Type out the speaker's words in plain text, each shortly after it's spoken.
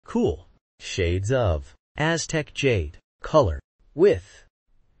Cool shades of Aztec Jade color with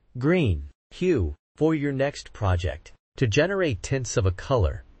green hue for your next project. To generate tints of a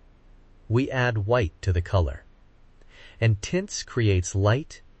color, we add white to the color, and tints creates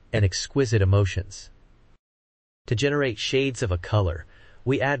light and exquisite emotions. To generate shades of a color,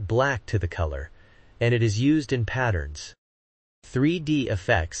 we add black to the color, and it is used in patterns. 3D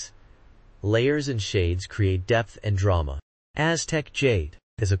effects, layers and shades create depth and drama. Aztec Jade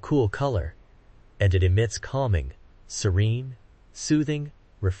is a cool color, and it emits calming, serene, soothing,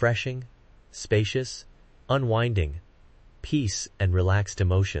 refreshing, spacious, unwinding, peace and relaxed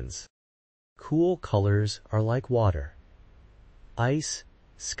emotions. Cool colors are like water, ice,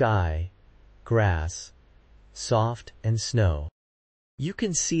 sky, grass, soft and snow. You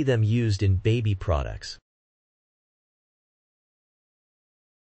can see them used in baby products,